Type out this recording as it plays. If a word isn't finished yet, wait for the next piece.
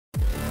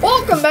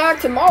Welcome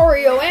back to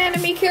Mario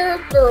Enemy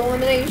Character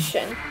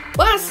Elimination.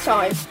 Last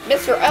time,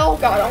 Mr. L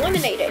got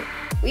eliminated.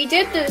 We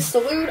did the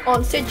salute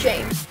on Sid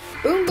James.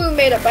 Boom Boom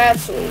made a bad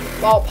salute,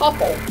 while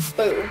Popple,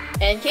 Boo,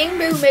 and King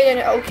Boo made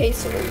an okay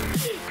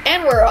salute.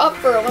 And we're up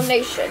for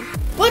elimination.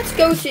 Let's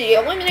go to the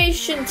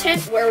elimination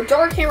tent where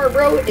Dark Hammer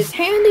Bro is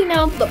handing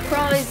out the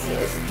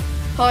prizes.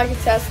 Hi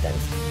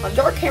contestants, I'm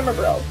Dark Hammer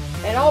Bro,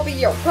 and I'll be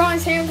your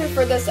prize hander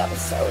for this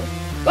episode.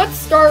 Let's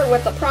start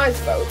with the prize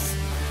votes.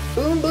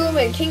 Boom Boom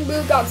and King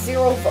Boo got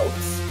 0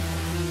 votes.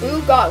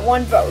 Boo got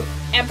 1 vote,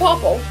 and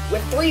Popple,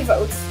 with 3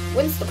 votes,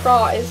 wins the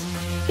prize.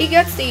 He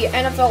gets the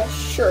NFL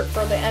shirt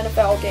for the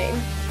NFL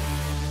game.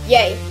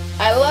 Yay,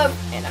 I love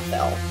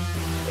NFL,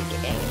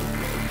 the game.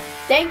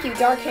 Thank you,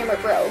 Dark Hammer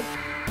Bro.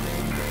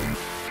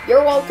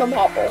 You're welcome,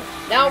 Popple.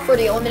 Now for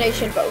the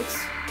elimination votes.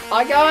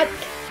 I got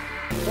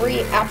 3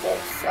 apple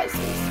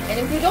slices, and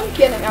if you don't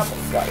get an apple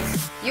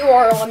slice, you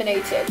are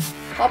eliminated.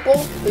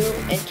 Popple, Boo,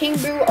 and King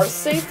Boo are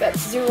safe at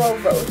 0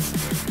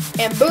 votes.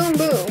 And Boom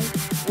Boom,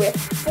 with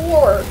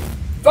 4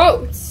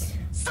 votes,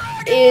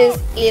 is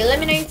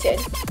eliminated.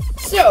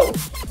 So,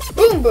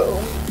 Boom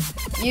Boom,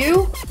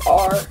 you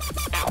are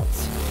out.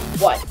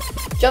 What?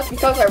 Just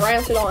because I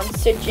ranted on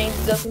Sid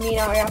James doesn't mean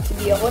I have to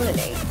be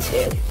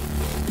eliminated.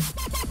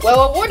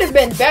 Well, it would have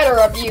been better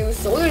of you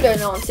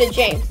saluting on Sid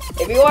James.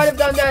 If you would have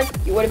done that,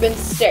 you would have been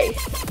safe.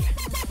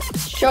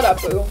 Shut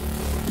up, Boo.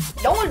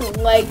 No one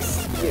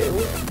likes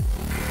you.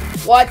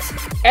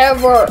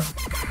 Whatever.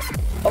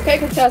 Okay,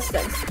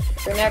 contestants.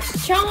 Your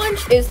next challenge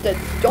is the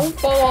Don't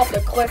Fall Off the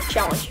Cliff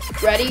challenge.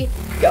 Ready?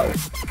 Go.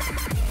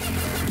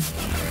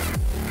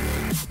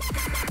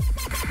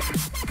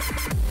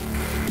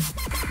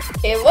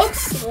 It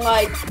looks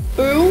like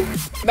Boo,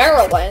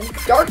 Marilyn,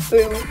 Dark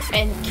Boo,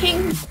 and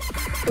King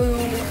Boo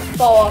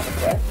fall off the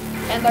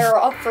cliff, and they're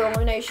up for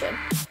elimination.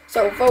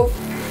 So vote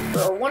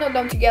for one of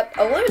them to get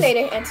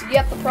eliminated and to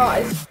get the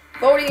prize.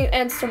 Voting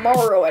ends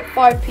tomorrow at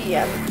 5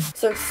 p.m.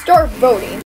 So start voting.